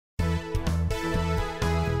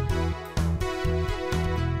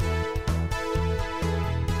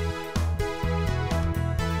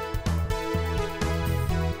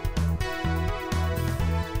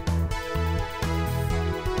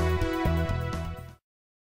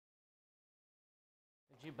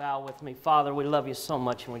you bow with me? Father, we love you so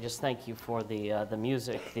much, and we just thank you for the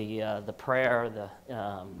music, the prayer, the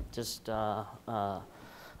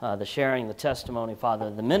sharing, the testimony, Father,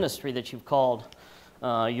 the ministry that you've called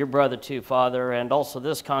your brother to, Father, and also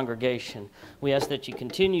this congregation. We ask that you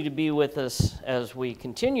continue to be with us as we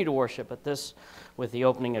continue to worship at this with the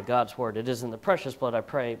opening of God's Word. It is in the precious blood I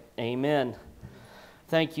pray. Amen.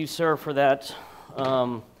 Thank you, sir, for that.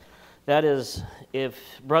 That is, if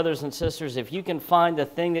brothers and sisters, if you can find the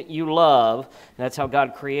thing that you love, and that's how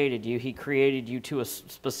God created you. He created you to a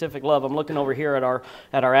specific love. I'm looking over here at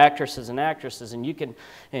our actresses and actresses, and you can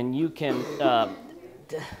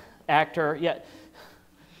actor. Yeah,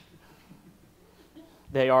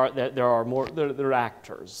 they're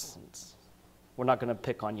actors. We're not going to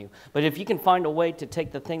pick on you. But if you can find a way to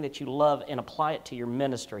take the thing that you love and apply it to your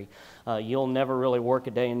ministry, you'll never really work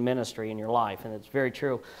a day in ministry in your life. And it's very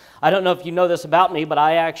true. I don't know if you know this about me, but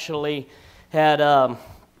I actually had,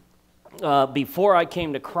 before I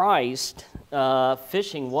came to Christ,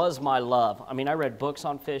 fishing was my love. I mean, I read books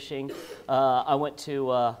on fishing. I went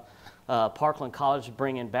to Parkland College to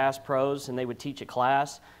bring in Bass Pros, and they would teach a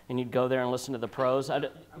class, and you'd go there and listen to the pros. I was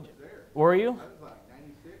there. Were you?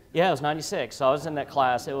 Yeah, it was 96, so I was in that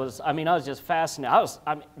class. I was just fascinated.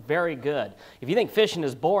 I'm very good. If you think fishing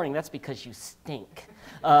is boring, that's because you stink.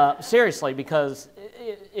 Seriously, because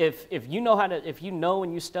if you know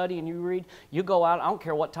and you study and you read, you go out, I don't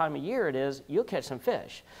care what time of year it is, you'll catch some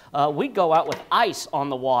fish. We'd go out with ice on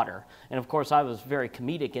the water. And of course, I was very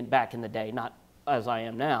comedic back in the day, not as I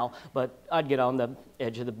am now, but I'd get on the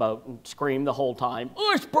edge of the boat and scream the whole time,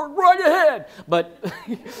 "Iceberg right ahead!" But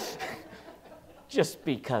just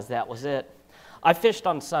because that was it. I fished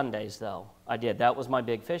on Sundays, though. I did. That was my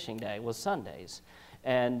big fishing day, was Sundays.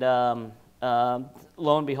 And lo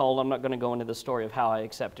and behold, I'm not going to go into the story of how I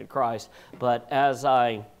accepted Christ, but as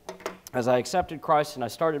I accepted Christ and I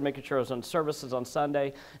started making sure I was on services on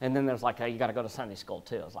Sunday, and then there's like, hey, you got to go to Sunday school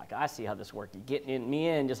too. I was like, I see how this works. You're getting me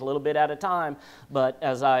in just a little bit at a time. But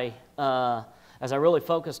as I really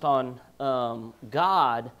focused on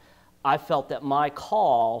God, I felt that my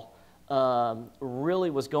call really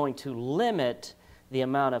was going to limit the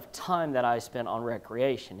amount of time that I spent on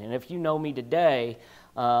recreation. And if you know me today,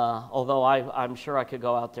 although I'm sure I could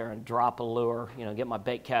go out there and drop a lure, get my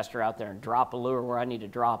bait caster out there and drop a lure where I need to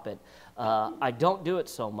drop it, I don't do it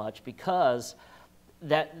so much because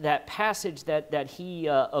that passage that he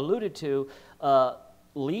alluded to,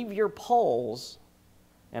 leave your poles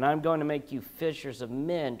and I'm going to make you fishers of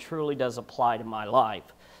men, truly does apply to my life.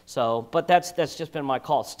 So, but that's just been my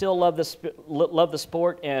call. Still love the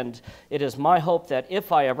sport, and it is my hope that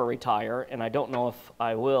if I ever retire, and I don't know if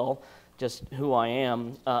I will, just who I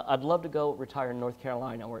am, I'd love to go retire in North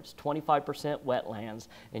Carolina where it's 25% wetlands,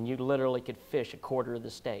 and you literally could fish a quarter of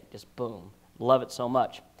the state. Just boom. Love it so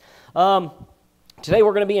much. Today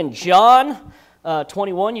we're going to be in John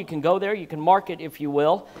 21. You can go there. You can mark it if you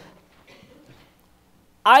will.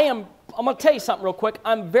 I'm going to tell you something real quick.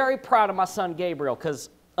 I'm very proud of my son Gabriel because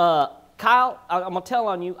Kyle, I'm going to tell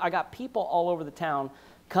on you, I got people all over the town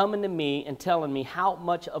coming to me and telling me how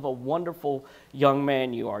much of a wonderful young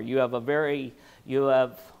man you are. You have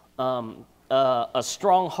a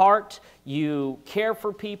strong heart. You care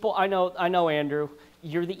for people. I know, Andrew,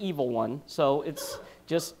 you're the evil one, so it's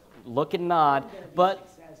just look and nod. But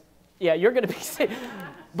yeah, you're going to be.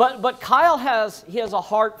 But Kyle has a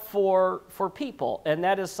heart for people, and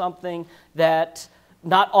that is something that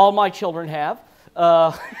not all my children have.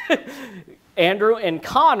 Andrew and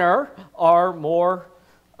Connor are more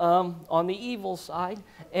on the evil side,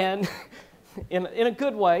 and in a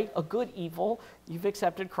good way, a good evil. You've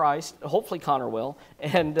accepted Christ. Hopefully Connor will,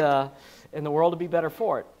 and the world will be better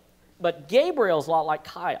for it. But Gabriel's a lot like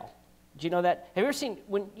Kyle. Do you know that? Have you ever seen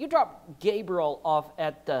when you drop Gabriel off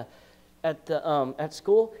at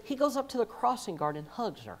school? He goes up to the crossing guard and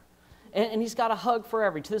hugs her, and he's got a hug for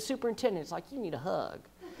every. To the superintendent, it's like, you need a hug.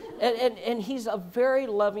 And he's a very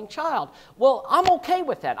loving child. Well, I'm okay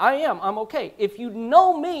with that. I'm okay. If you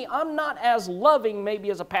know me, I'm not as loving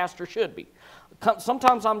maybe as a pastor should be.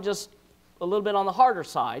 Sometimes I'm just a little bit on the harder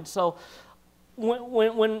side. So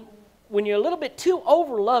when you're a little bit too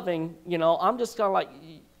over-loving, I'm just kind of like,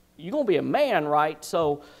 you're going to be a man, right?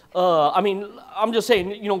 So, I'm just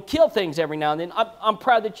saying, kill things every now and then. I'm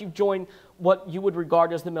proud that you've joined what you would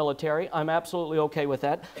regard as the military. I'm absolutely okay with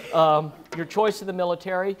that. Your choice of the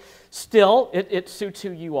military, still, it suits who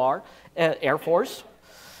you are. Air Force.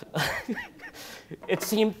 It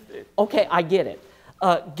seemed, okay, I get it.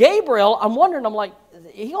 Gabriel, I'm wondering, I'm like,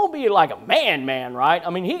 he gonna be like a man, right? I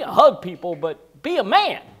mean, he can hug people, but be a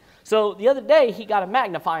man. So the other day, he got a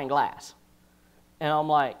magnifying glass. And I'm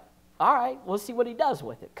like, all right, we'll see what he does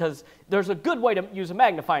with it. Because there's a good way to use a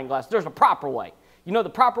magnifying glass. There's a proper way. You know the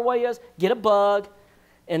proper way is get a bug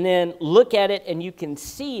and then look at it and you can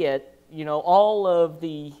see it, you know, all of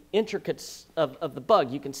the intricacies of the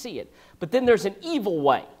bug. You can see it. But then there's an evil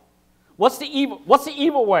way. What's the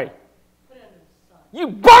evil way? Put it under the sun. You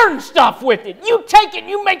burn stuff with it. You take it,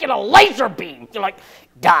 you make it a laser beam. You're like,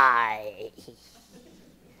 die.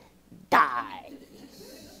 Die.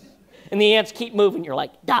 And the ants keep moving. You're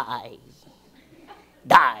like, die.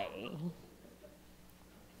 Die.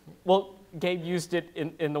 Well, Gabe used it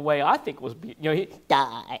in the way I think was, you know,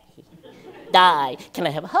 die. Die. Can I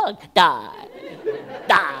have a hug? Die.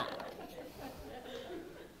 Die.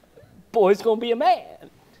 Boy's going to be a man.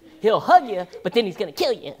 He'll hug you, but then he's going to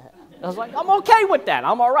kill you. I was like, I'm okay with that.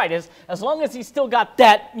 I'm all right. As long as he's still got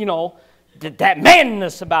that, you know, that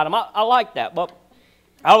manness about him. I like that. But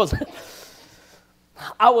I was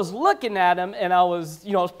looking at him, and I was,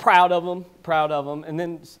 you know, I was proud of him, and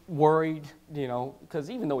then worried, you know,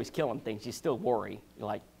 because even though he's killing things, you still worry. You're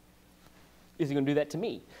like, is he going to do that to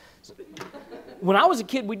me? So, when I was a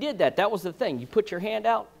kid, we did that. That was the thing. You put your hand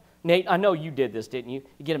out. Nate, I know you did this, didn't you?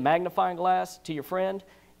 You get a magnifying glass to your friend,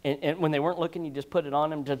 and when they weren't looking, you just put it on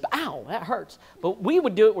them. Just, ow, that hurts. But we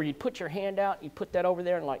would do it where you'd put your hand out, you'd put that over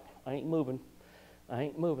there, and like, I ain't moving. I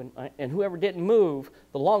ain't moving. And whoever didn't move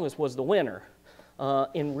the longest was the winner.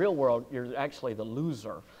 In real world, you're actually the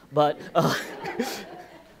loser. But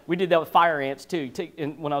we did that with fire ants, too.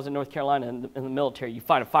 When I was in North Carolina in the military, you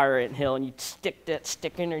find a fire ant hill, and you'd stick that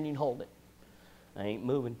stick in there, and you'd hold it. I ain't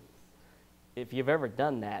moving. If you've ever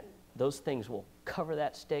done that, those things will cover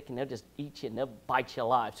that stick, and they'll just eat you, and they'll bite you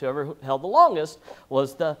alive. So whoever held the longest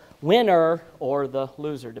was the winner or the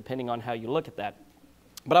loser, depending on how you look at that.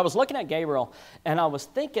 But I was looking at Gabriel, and I was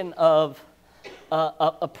thinking of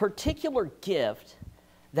a particular gift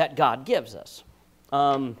that God gives us.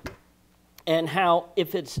 And how,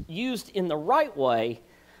 if it's used in the right way,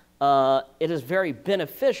 it is very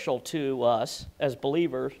beneficial to us as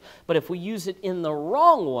believers. But if we use it in the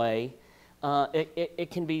wrong way,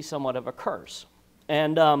 it can be somewhat of a curse.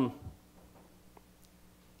 And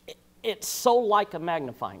it's so like a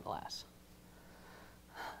magnifying glass.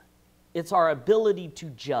 It's our ability to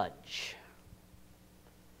judge.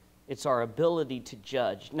 It's our ability to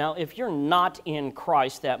judge. Now, if you're not in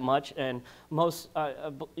Christ that much, and most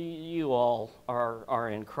you all are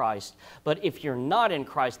in Christ, but if you're not in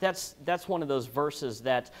Christ, that's one of those verses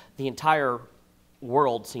that the entire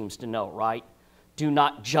world seems to know, right? Do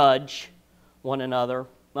not judge one another.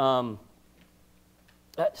 You'd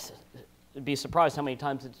be surprised how many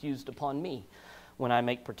times it's used upon me when I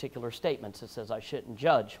make particular statements. It says I shouldn't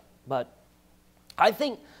judge. But I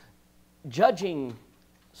think judging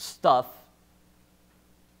stuff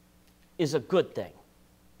is a good thing.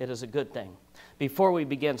 It is a good thing. Before we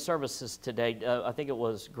began services today, I think it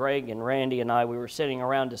was Greg and Randy and I, we were sitting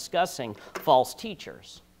around discussing false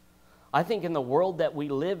teachers. I think in the world that we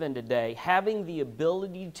live in today, having the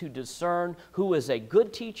ability to discern who is a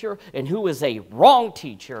good teacher and who is a wrong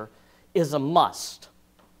teacher is a must.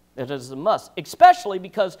 It is a must, especially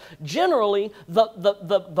because generally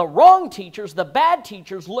the wrong teachers, the bad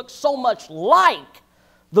teachers, look so much like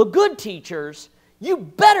the good teachers, you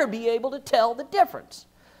better be able to tell the difference.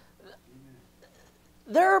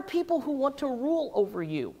 There are people who want to rule over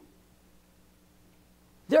you.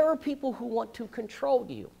 There are people who want to control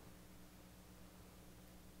you.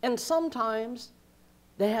 And sometimes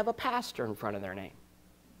they have a pastor in front of their name.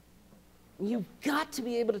 You've got to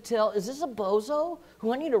be able to tell, is this a bozo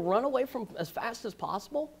who I need to run away from as fast as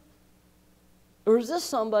possible? Or is this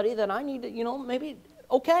somebody that I need to, maybe,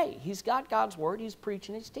 okay, he's got God's word, he's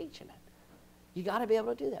preaching, he's teaching it. You got to be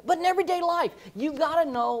able to do that. But in everyday life, you got to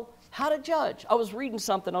know how to judge. I was reading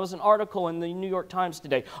something. I was an article in the New York Times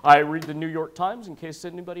today. I read the New York Times in case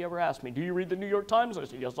anybody ever asked me, do you read the New York Times? I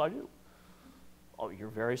said, yes, I do. Oh, you're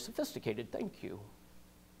very sophisticated. Thank you.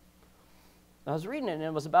 I was reading it, and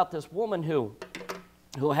it was about this woman who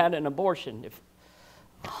had an abortion.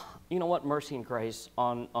 You know what? Mercy and grace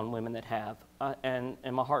on women that have. And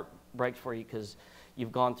my heart breaks for you because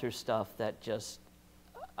you've gone through stuff that just,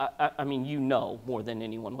 I mean, you know more than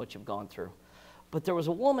anyone what you've gone through. But there was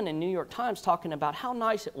a woman in New York Times talking about how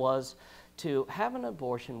nice it was to have an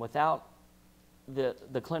abortion without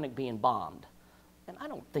the clinic being bombed. And I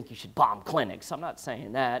don't think you should bomb clinics. I'm not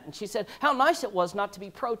saying that. And she said how nice it was not to be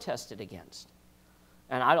protested against.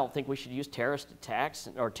 And I don't think we should use terrorist attacks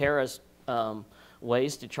or terrorist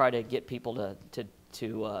ways to try to get people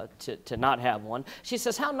to not have one. She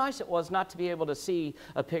says how nice it was not to be able to see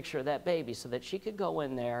a picture of that baby so that she could go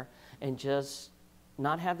in there and just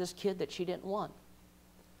not have this kid that she didn't want.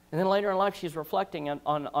 And then later in life, she's reflecting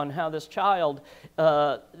on how this child,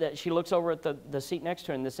 that she looks over at the seat next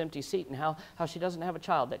to her in this empty seat, and how she doesn't have a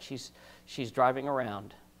child that she's driving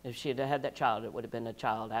around. If she had that child, it would have been a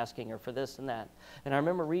child asking her for this and that. And I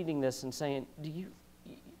remember reading this and saying,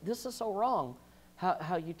 this is so wrong,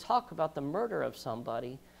 how you talk about the murder of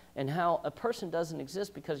somebody and how a person doesn't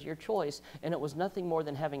exist because of your choice, and it was nothing more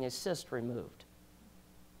than having a cyst removed.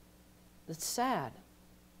 It's sad.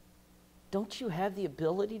 Don't you have the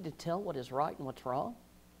ability to tell what is right and what's wrong?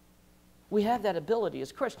 We have that ability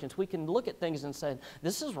as Christians. We can look at things and say,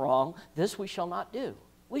 this is wrong, this we shall not do.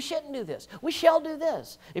 We shouldn't do this. We shall do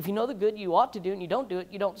this. If you know the good you ought to do and you don't do it,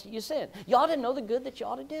 you sin. You ought to know the good that you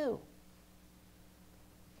ought to do.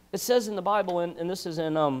 It says in the Bible, and this is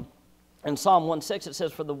in Psalm 1:6, it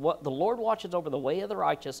says, "For the Lord watches over the way of the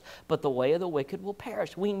righteous, but the way of the wicked will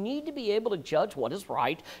perish." We need to be able to judge what is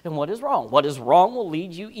right and what is wrong. What is wrong will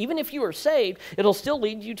lead you, even if you are saved, it'll still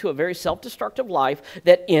lead you to a very self-destructive life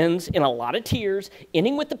that ends in a lot of tears,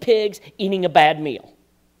 ending with the pigs, eating a bad meal.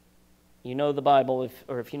 You know the Bible,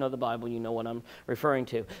 if you know the Bible, you know what I'm referring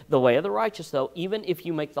to. The way of the righteous, though, even if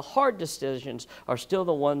you make the hard decisions, are still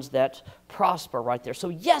the ones that prosper right there. So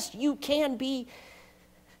yes, you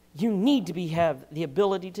need to have the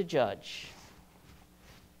ability to judge.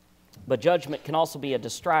 But judgment can also be a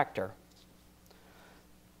distractor.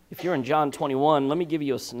 If you're in John 21, let me give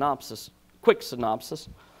you a quick synopsis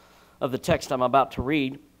of the text I'm about to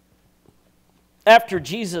read. After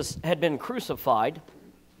Jesus had been crucified,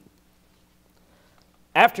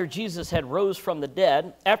 after Jesus had rose from the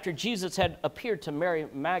dead, after Jesus had appeared to Mary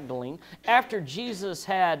Magdalene, after Jesus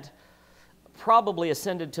had probably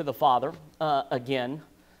ascended to the Father again,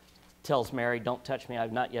 tells Mary, "Don't touch me, I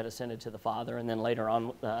have not yet ascended to the Father." And then later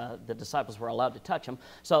on, the disciples were allowed to touch him.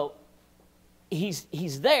 So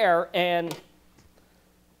he's there, and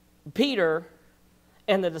Peter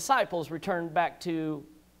and the disciples returned back to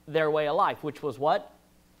their way of life, which was what?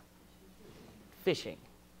 Fishing.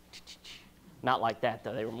 Not like that,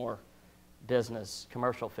 though. They were more business,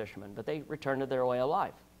 commercial fishermen, but they returned to their way of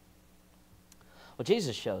life. Well,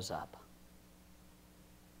 Jesus shows up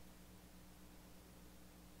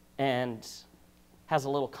and has a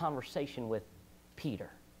little conversation with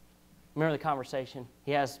Peter. Remember the conversation?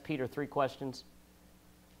 He asks Peter 3 questions.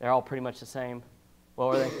 They're all pretty much the same. What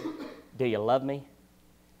were they? Do you love me?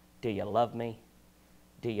 Do you love me?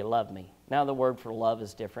 Do you love me? Now the word for love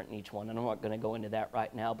is different in each one, and I'm not going to go into that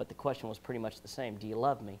right now, but the question was pretty much the same. Do you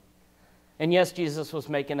love me? And yes, Jesus was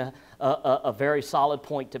making a very solid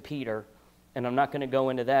point to Peter, and I'm not going to go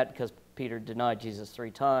into that because Peter denied Jesus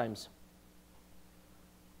 3 times.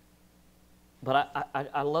 But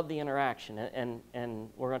I love the interaction, and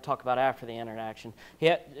we're going to talk about after the interaction.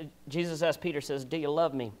 Jesus asked Peter, says, "Do you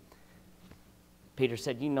love me?" Peter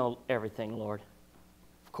said, "You know everything, Lord.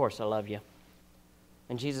 Of course I love you."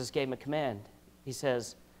 And Jesus gave him a command. He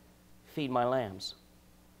says, "Feed my lambs."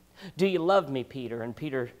 "Do you love me, Peter?" And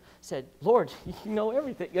Peter said, "Lord, you know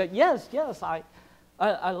everything." Yes, I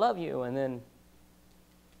love you. And then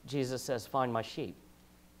Jesus says, "Find my sheep."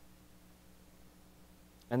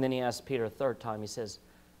 And then he asks Peter a 3rd time. He says,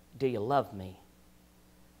 "Do you love me?"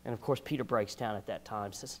 And of course, Peter breaks down at that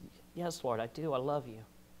time. Says, "Yes, Lord, I do. I love you."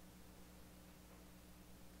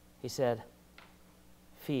 He said,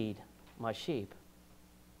 "Feed my sheep."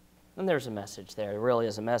 And there's a message there. It really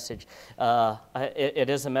is a message. It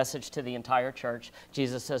is a message to the entire church.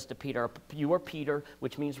 Jesus says to Peter, "You are Peter,"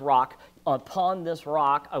 which means rock. "Upon this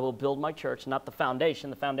rock I will build my church," not the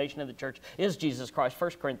foundation. The foundation of the church is Jesus Christ.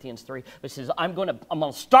 1 Corinthians 3, which says, I'm going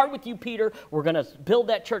to start with you, Peter. We're going to build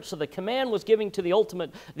that church. So the command was given to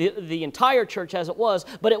the entire church as it was,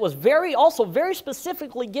 but it was also very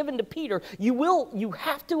specifically given to Peter. You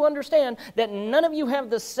have to understand that none of you have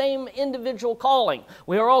the same individual calling.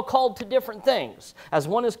 We are all called to different things. As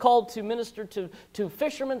one is called to minister to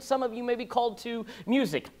fishermen, some of you may be called to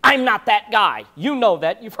music. I'm not that guy. You know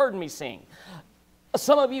that. You've heard me sing.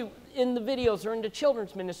 Some of you in the videos are into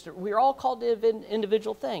children's ministry. We're all called to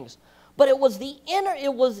individual things. But it was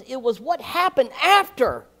it was what happened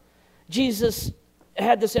after Jesus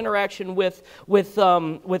had this interaction with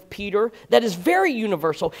Peter that is very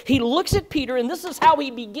universal. He looks at Peter, and this is how he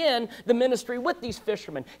began the ministry with these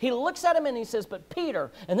fishermen. He looks at him and he says, "But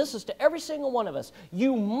Peter," and this is to every single one of us,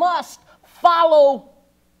 "you must follow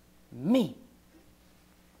me."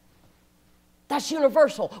 That's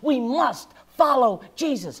universal. We must follow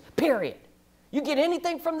Jesus, period. You get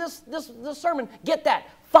anything from this sermon, get that.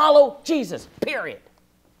 Follow Jesus, period.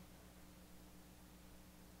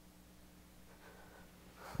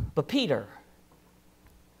 But Peter,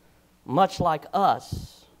 much like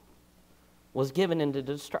us, was given to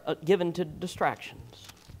distractions.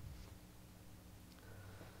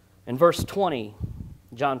 In verse 20,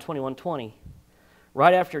 John 21:20,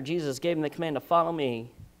 right after Jesus gave him the command to follow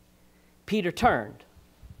me, Peter turned.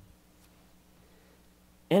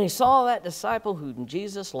 And he saw that disciple whom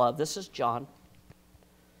Jesus loved, this is John,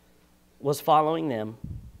 was following them.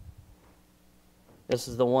 This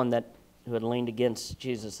is the one who had leaned against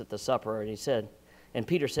Jesus at the supper. And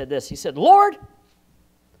Peter said this, he said, Lord,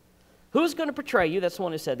 who's going to betray you? That's the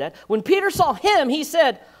one who said that. When Peter saw him, he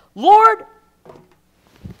said, Lord,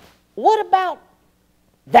 what about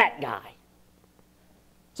that guy?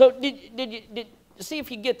 So did you see if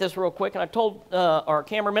you get this real quick? And I told our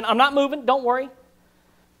cameraman, I'm not moving, don't worry.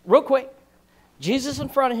 Real quick, Jesus in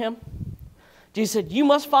front of him. Jesus said, you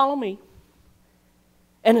must follow me.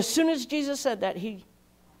 And as soon as Jesus said that, he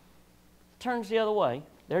turns the other way.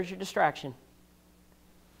 There's your distraction.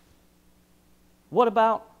 What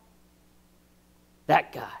about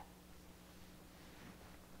that guy?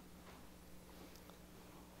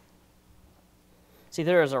 See,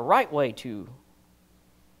 there is a right way to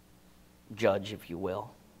judge, if you will.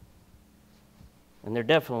 And there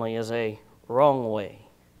definitely is a wrong way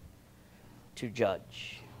to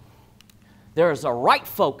judge. There is a right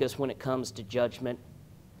focus when it comes to judgment,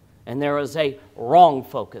 and there is a wrong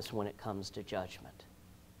focus when it comes to judgment.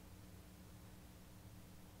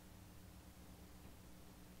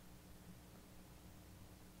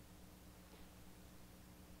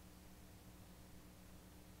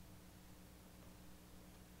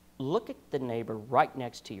 Look at the neighbor right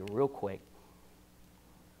next to you real quick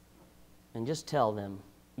and just tell them,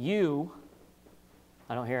 you,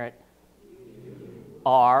 I don't hear it,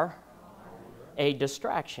 are a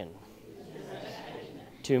distraction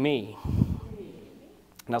to me.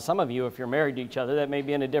 Now, some of you, if you're married to each other, that may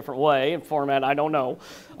be in a different way and format. I don't know.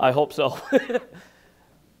 I hope so.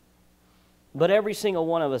 But every single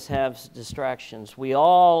one of us has distractions. We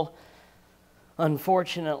all,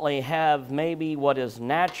 unfortunately, have maybe what is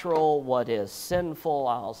natural, what is sinful.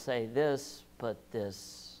 I'll say this, but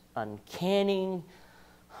this uncanny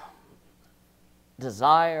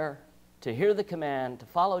desire to hear the command, to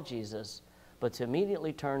follow Jesus, but to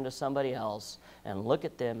immediately turn to somebody else and look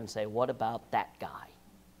at them and say, what about that guy?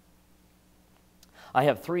 I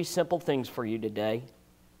have 3 simple things for you today.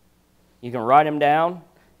 You can write them down.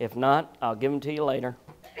 If not, I'll give them to you later.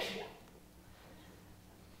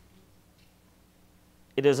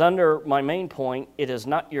 It is under my main point, it is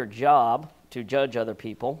not your job to judge other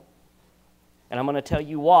people. And I'm going to tell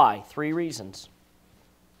you why. 3 reasons.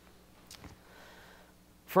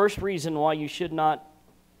 First reason why you should not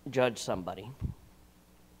judge somebody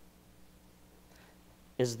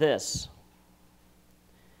is this: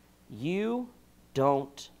 you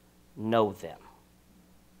don't know them.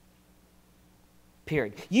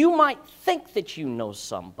 Period. You might think that you know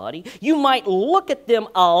somebody. You might look at them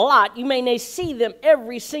a lot. You may see them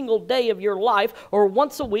every single day of your life, or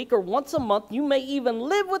once a week, or once a month. You may even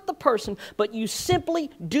live with the person, but you simply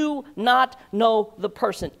do not know the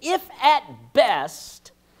person. If at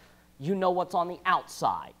best, you know what's on the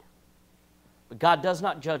outside. But God does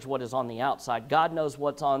not judge what is on the outside. God knows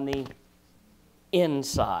what's on the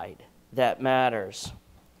inside that matters.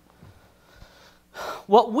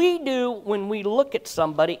 What we do when we look at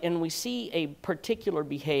somebody and we see a particular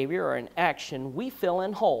behavior or an action, we fill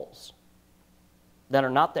in holes that are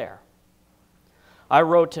not there. I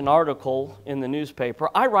wrote an article in the newspaper.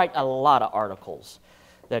 I write a lot of articles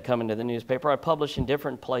that come into the newspaper. I publish in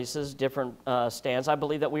different places, different stands. I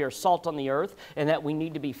believe that we are salt on the earth and that we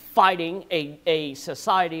need to be fighting a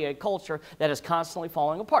society, a culture that is constantly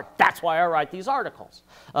falling apart. That's why I write these articles.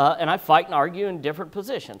 And I fight and argue in different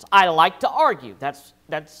positions. I like to argue.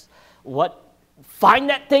 That's what, find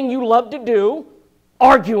that thing you love to do,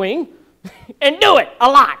 arguing, and do it a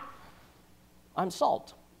lot. I'm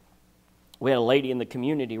salt. We had a lady in the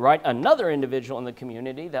community, right? Another individual in the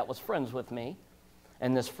community that was friends with me.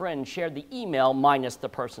 And this friend shared the email minus the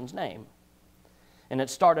person's name. And it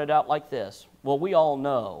started out like this. Well, we all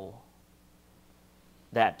know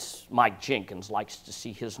that Mike Jenkins likes to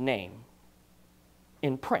see his name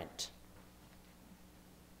in print.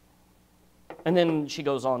 And then she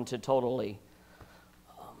goes on to totally,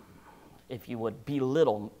 if you would,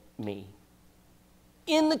 belittle me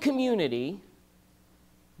in the community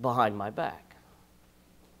behind my back.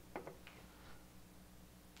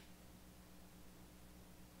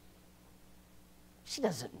 She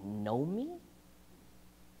doesn't know me.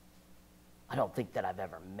 I don't think that I've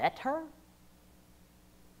ever met her.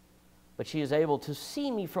 But she is able to see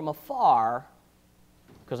me from afar,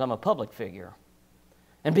 because I'm a public figure,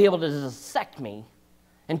 and be able to dissect me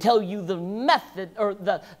and tell you the method or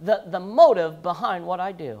the motive behind what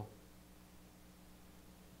I do.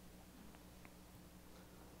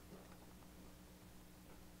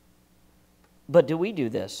 But do we do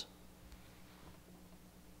this?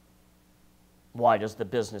 Why does the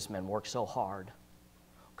businessman work so hard?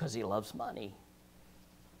 Because he loves money.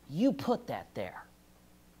 You put that there.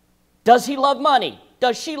 Does he love money?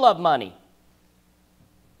 Does she love money?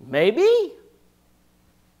 Maybe.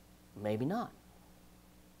 Maybe not.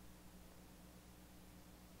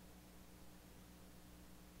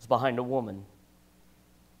 I was behind a woman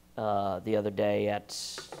the other day at,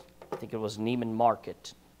 I think it was Neiman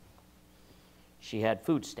Market. She had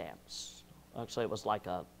food stamps. Actually, it was like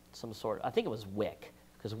some sort, I think it was WIC.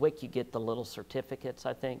 Because WIC, you get the little certificates,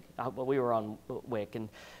 I think. We were on WIC, and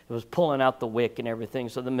it was pulling out the WIC and everything.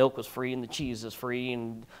 So the milk was free, and the cheese is free,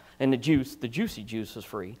 and the juicy juice was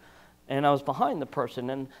free. And I was behind the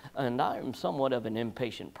person, and I am somewhat of an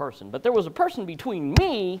impatient person. But there was a person between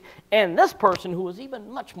me and this person who was even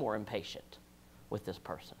much more impatient with this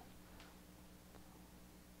person,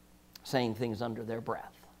 saying things under their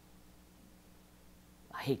breath.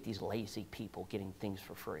 I hate these lazy people getting things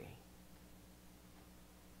for free.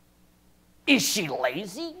 Is she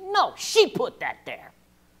lazy? No, she put that there.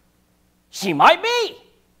 She might be.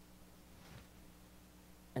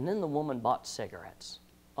 And then the woman bought cigarettes.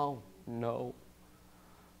 Oh, no.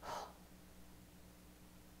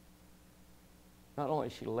 Not only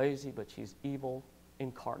is she lazy, but she's evil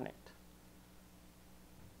incarnate.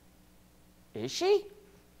 Is she?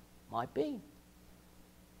 Might be.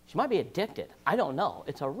 She might be addicted. I don't know.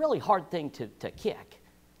 It's a really hard thing to kick.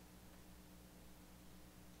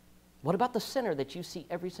 What about the sinner that you see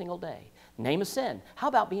every single day? Name a sin. How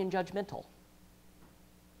about being judgmental?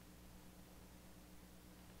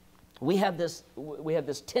 We have this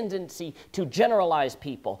tendency to generalize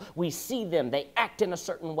people. We see them, they act in a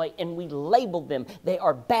certain way, and we label them. They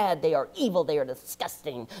are bad, they are evil, they are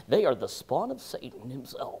disgusting. They are the spawn of Satan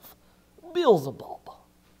himself, Beelzebub.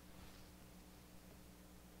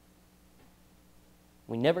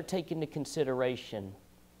 We never take into consideration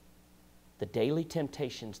the daily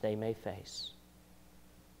temptations they may face.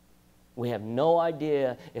 We have no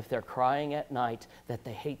idea if they're crying at night that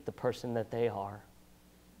they hate the person that they are.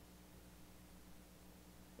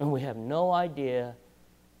 And we have no idea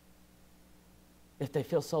if they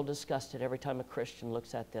feel so disgusted every time a Christian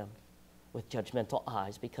looks at them with judgmental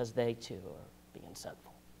eyes because they too are being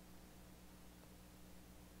sinful.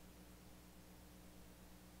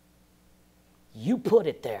 You put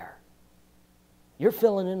it there. You're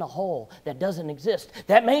filling in a hole that doesn't exist,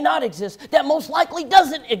 that may not exist, that most likely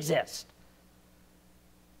doesn't exist.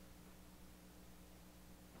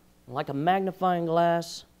 Like a magnifying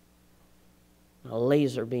glass, a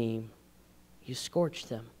laser beam, you scorch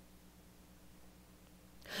them.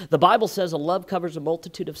 The Bible says a love covers a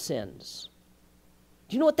multitude of sins.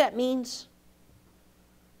 Do you know what that means?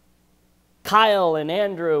 Kyle and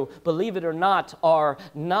Andrew, believe it or not, are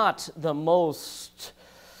not the most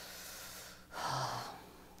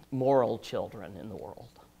moral children in the world.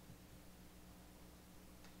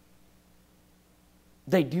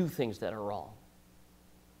 They do things that are wrong.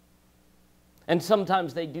 And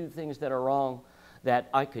sometimes they do things that are wrong that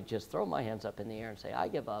I could just throw my hands up in the air and say, I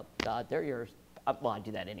give up, God, they're yours. Well, I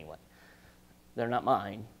do that anyway. They're not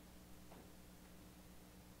mine.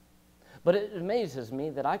 But it amazes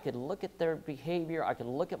me that I could look at their behavior, I could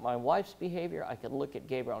look at my wife's behavior, I could look at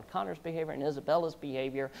Gabriel and Connor's behavior and Isabella's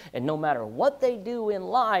behavior, and no matter what they do in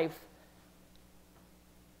life,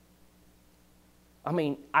 I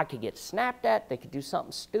mean, I could get snapped at, they could do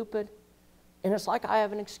something stupid, and it's like I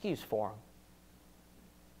have an excuse for them.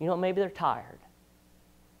 You know, maybe they're tired.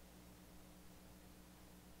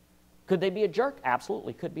 Could they be a jerk?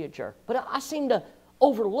 Absolutely, could be a jerk. But I seem to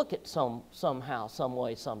overlook it somehow, some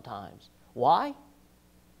way, sometimes. Why?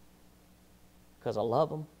 Because I love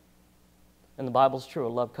them. And the Bible's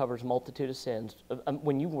true. Love covers a multitude of sins.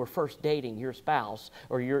 When you were first dating your spouse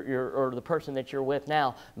or or the person that you're with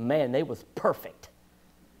now, man, they was perfect.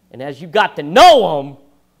 And as you got to know them,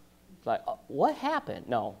 it's like, what happened?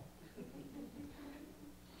 No.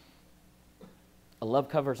 A love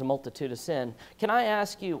covers a multitude of sin. Can I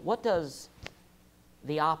ask you, what does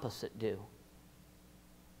the opposite do?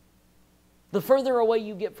 The further away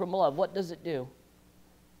you get from love, what does it do?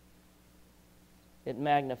 It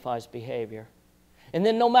magnifies behavior. And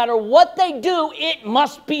then no matter what they do, it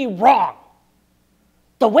must be wrong.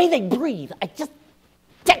 The way they breathe, it just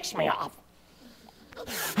ticks me off.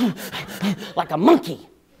 Like a monkey.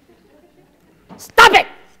 Stop it!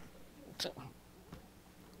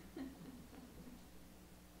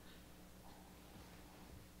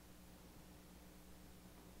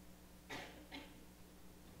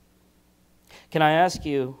 Can I ask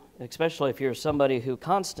you, especially if you're somebody who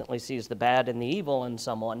constantly sees the bad and the evil in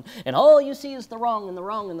someone, and all you see is the wrong and the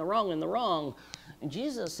wrong and the wrong and the wrong. And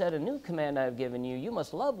Jesus said, a new command I have given you, you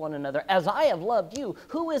must love one another as I have loved you.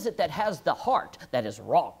 Who is it that has the heart that is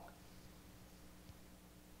wrong?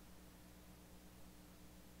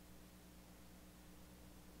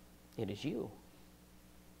 It is you.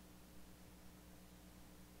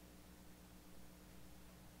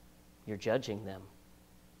 You're judging them.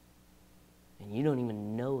 And you don't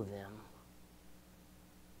even know them.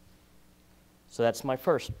 So that's my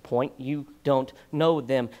first point. You don't know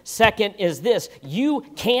them. Second is this. You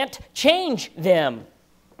can't change them.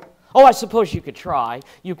 Oh, I suppose you could try.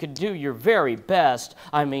 You could do your very best.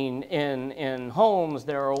 I mean, in homes,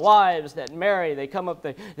 there are wives that marry. They come up,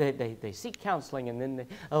 they seek counseling, and then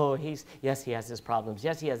yes, he has his problems.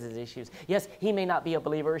 Yes, he has his issues. Yes, he may not be a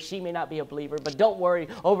believer. She may not be a believer. But don't worry,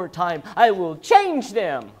 over time, I will change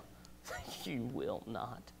them. You will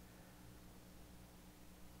not.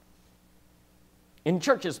 In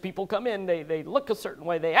churches, people come in, they look a certain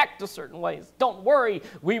way, they act a certain way. Don't worry,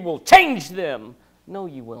 we will change them. No,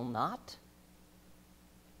 you will not.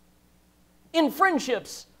 In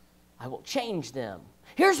friendships, I will change them.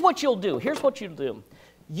 Here's what you'll do. Here's what you'll do.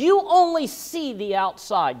 You only see the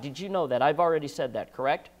outside. Did you know that? I've already said that,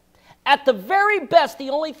 correct? At the very best,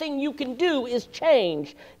 the only thing you can do is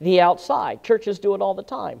change the outside. Churches do it all the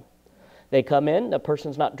time. They come in, the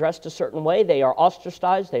person's not dressed a certain way, they are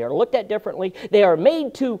ostracized, they are looked at differently, they are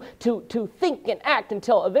made to think and act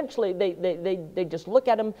until eventually they just look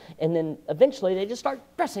at them, and then eventually they just start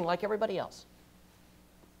dressing like everybody else.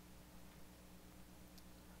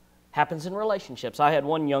 Happens in relationships. I had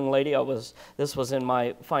one young lady, this was in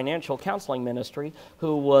my financial counseling ministry,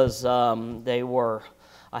 who was,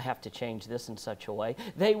 I have to change this in such a way,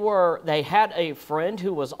 they had a friend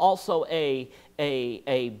who was also a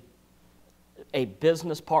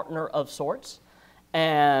business partner of sorts,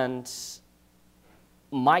 and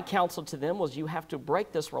my counsel to them was, you have to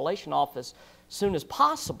break this relation off as soon as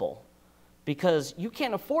possible, because you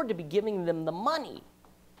can't afford to be giving them the money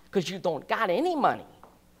because you don't got any money.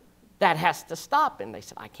 That has to stop. And they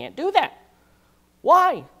said, I can't do that.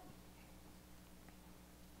 Why?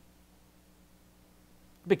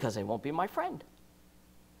 Because they won't be my friend.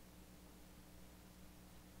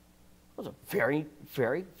 It was very,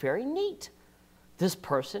 very, very neat. This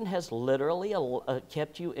person has literally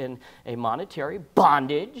kept you in a monetary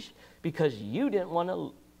bondage because you didn't want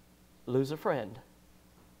to lose a friend.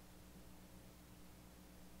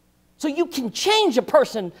 So you can change a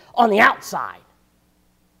person on the outside,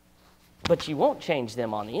 but you won't change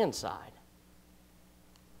them on the inside.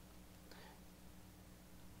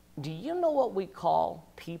 Do you know what we call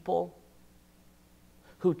people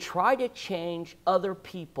who try to change other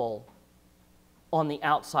people on the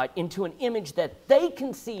outside into an image that they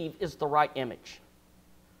conceive is the right image?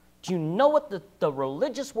 Do you know what the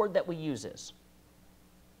religious word that we use is?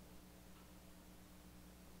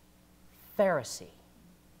 Pharisee.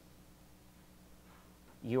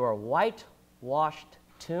 You are whitewashed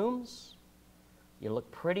tombs. You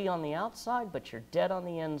look pretty on the outside, but you're dead on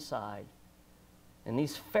the inside. And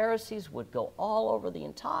these Pharisees would go all over the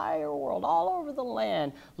entire world, all over the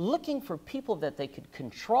land, looking for people that they could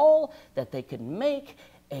control, that they could make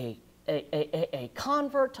a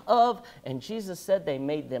convert of. And Jesus said they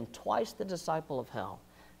made them twice the disciple of hell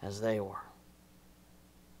as they were.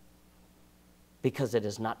 Because it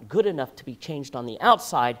is not good enough to be changed on the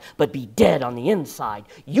outside, but be dead on the inside.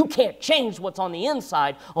 You can't change what's on the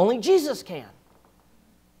inside. Only Jesus can.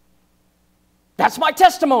 That's my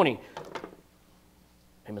testimony.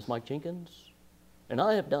 My name is Mike Jenkins, and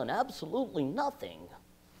I have done absolutely nothing.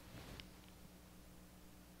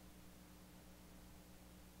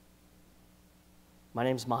 My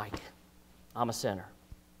name's Mike. I'm a sinner,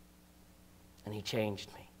 and he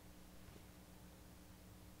changed me.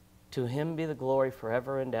 To him be the glory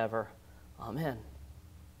forever and ever. Amen.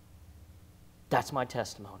 That's my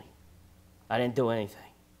testimony. I didn't do anything.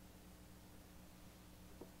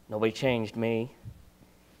 Nobody changed me.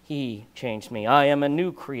 He changed me. I am a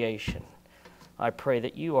new creation. I pray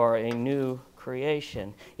that you are a new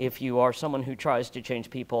creation. If you are someone who tries to change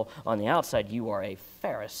people on the outside, you are a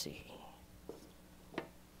Pharisee.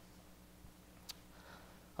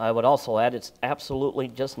 I would also add, it's absolutely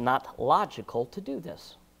just not logical to do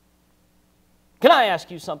this. Can I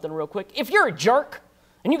ask you something real quick? If you're a jerk,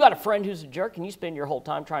 and you got a friend who's a jerk, and you spend your whole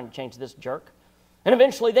time trying to change this jerk, and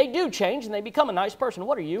eventually they do change and they become a nice person,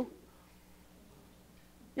 what are you?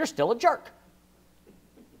 You're still a jerk.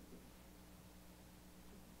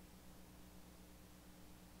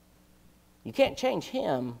 You can't change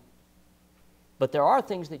him, but there are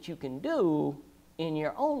things that you can do in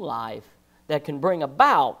your own life that can bring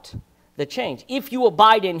about the change. If you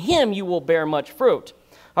abide in Him, you will bear much fruit.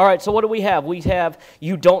 All right, so what do we have? We have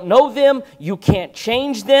you don't know them, you can't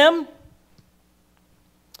change them.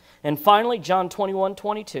 And finally, John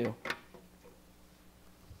 21:22.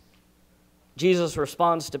 Jesus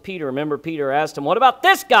responds to Peter. Remember, Peter asked him, what about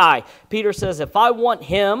this guy? Peter says, if I want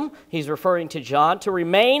him, he's referring to John, to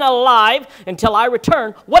remain alive until I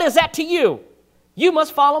return, what is that to you? You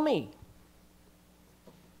must follow me.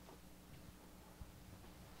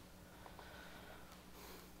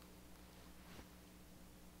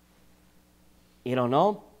 You don't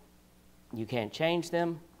know? You can't change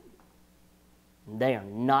them. They are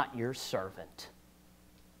not your servant.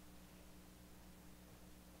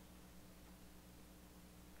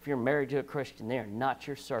 If you're married to a Christian, they are not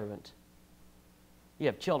your servant. You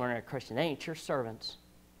have children that are Christian, they ain't your servants.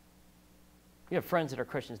 You have friends that are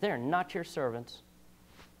Christians, they are not your servants.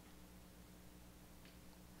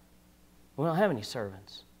 We don't have any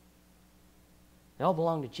servants. They all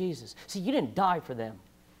belong to Jesus. See, you didn't die for them.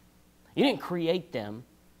 You didn't create them.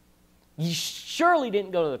 You surely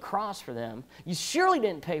didn't go to the cross for them. You surely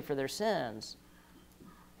didn't pay for their sins.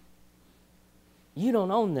 You don't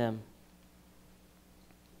own them.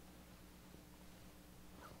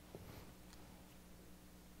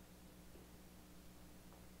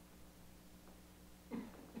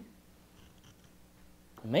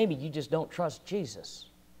 Maybe you just don't trust Jesus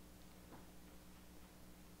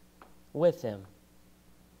with Him.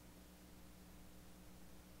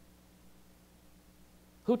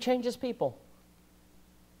 Who changes people?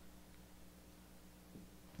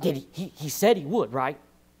 He said He would, right?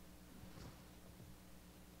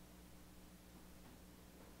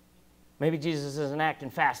 Maybe Jesus isn't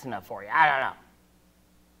acting fast enough for you. I don't know.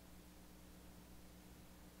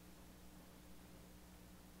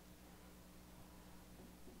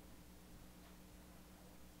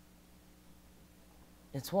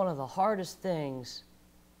 It's one of the hardest things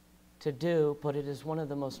to do, but it is one of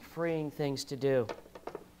the most freeing things to do.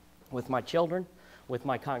 With my children, with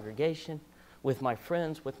my congregation, with my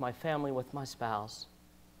friends, with my family, with my spouse.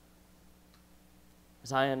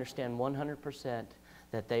 As I understand 100%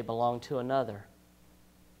 that they belong to another.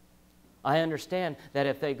 I understand that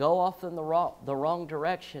if they go off in the wrong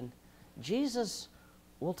direction, Jesus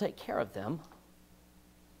will take care of them.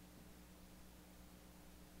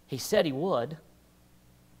 He said He would.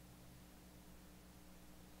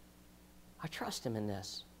 I trust Him in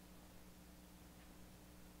this.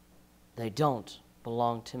 They don't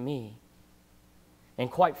belong to me. And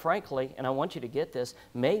quite frankly, and I want you to get this,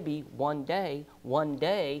 maybe one day,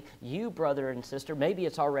 you, brother and sister, maybe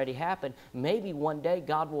it's already happened, maybe one day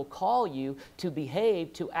God will call you to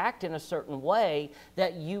behave, to act in a certain way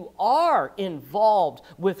that you are involved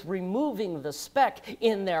with removing the speck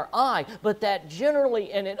in their eye, but that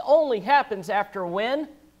generally, and it only happens after when?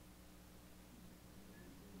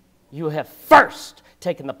 You have first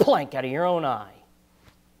taken the plank out of your own eye.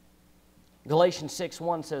 Galatians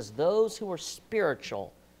 6:1 says, those who are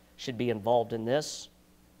spiritual should be involved in this.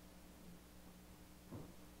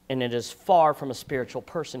 And it is far from a spiritual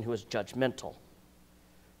person who is judgmental.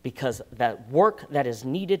 Because that work that is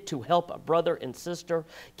needed to help a brother and sister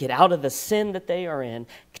get out of the sin that they are in,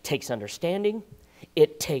 it takes understanding,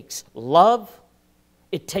 it takes love,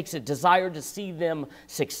 it takes a desire to see them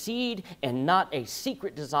succeed and not a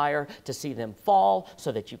secret desire to see them fall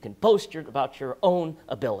so that you can boast about your own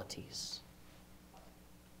abilities.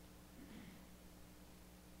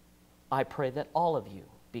 I pray that all of you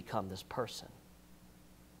become this person.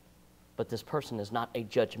 But this person is not a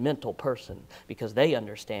judgmental person because they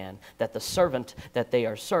understand that the servant that they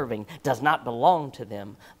are serving does not belong to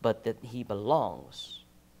them, but that he belongs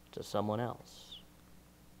to someone else.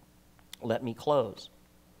 Let me close.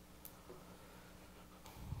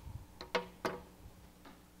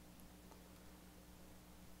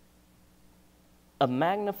 A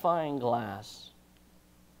magnifying glass,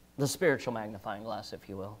 the spiritual magnifying glass, if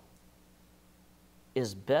you will,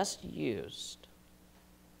 is best used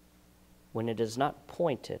when it is not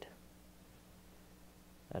pointed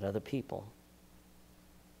at other people,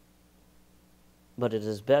 but it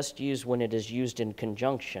is best used when it is used in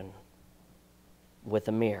conjunction with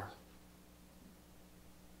a mirror.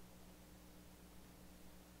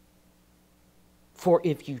 For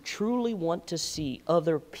if you truly want to see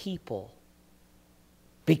other people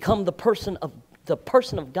become the person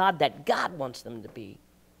of God that God wants them to be,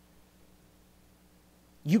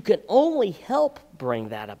 you can only help bring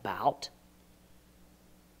that about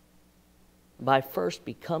by first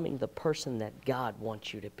becoming the person that God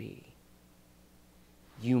wants you to be.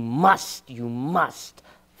 You must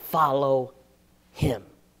follow Him.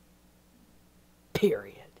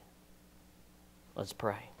 period. Let's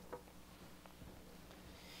pray.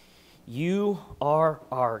 You are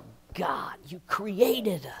our God. You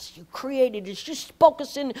created us. You created us. You spoke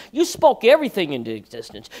us in. You spoke everything into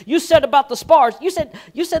existence. You said about the stars. You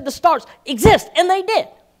said the stars exist, and they did.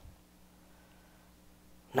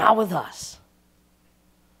 Not with us.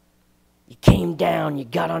 You came down, you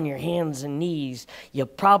got on your hands and knees, you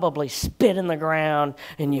probably spit in the ground,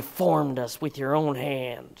 and you formed us with your own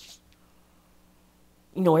hands.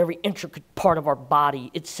 You know every intricate part of our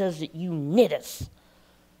body. It says that you knit us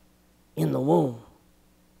in the womb.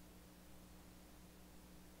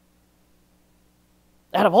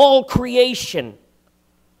 Out of all creation,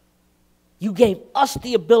 you gave us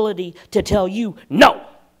the ability to tell you no.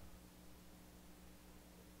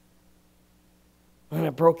 And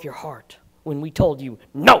it broke your heart when we told you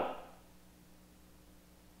no.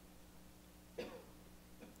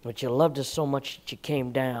 But you loved us so much that you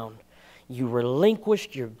came down. You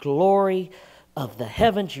relinquished your glory of the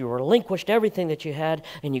heavens. You relinquished everything that you had,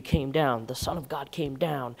 and you came down. The Son of God came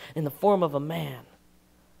down in the form of a man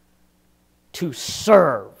to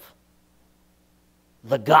serve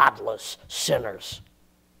the godless sinners,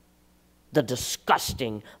 the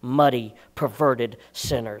disgusting, muddy, perverted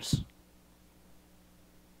sinners,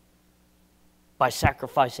 by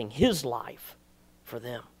sacrificing his life for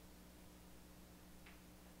them.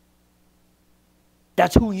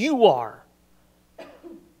 That's who you are.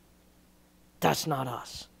 That's not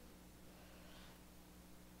us.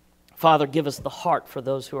 Father, give us the heart for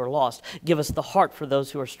those who are lost. Give us the heart for those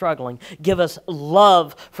who are struggling. Give us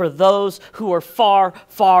love for those who are far,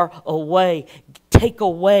 far away. Take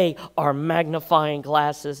away our magnifying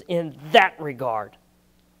glasses in that regard.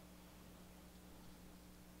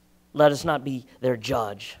 Let us not be their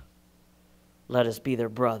judge. Let us be their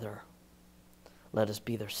brother. Let us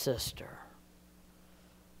be their sister.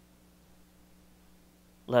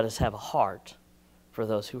 Let us have a heart for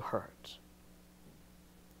those who hurt.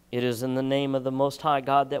 It is in the name of the Most High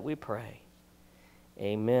God that we pray.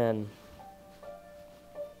 Amen.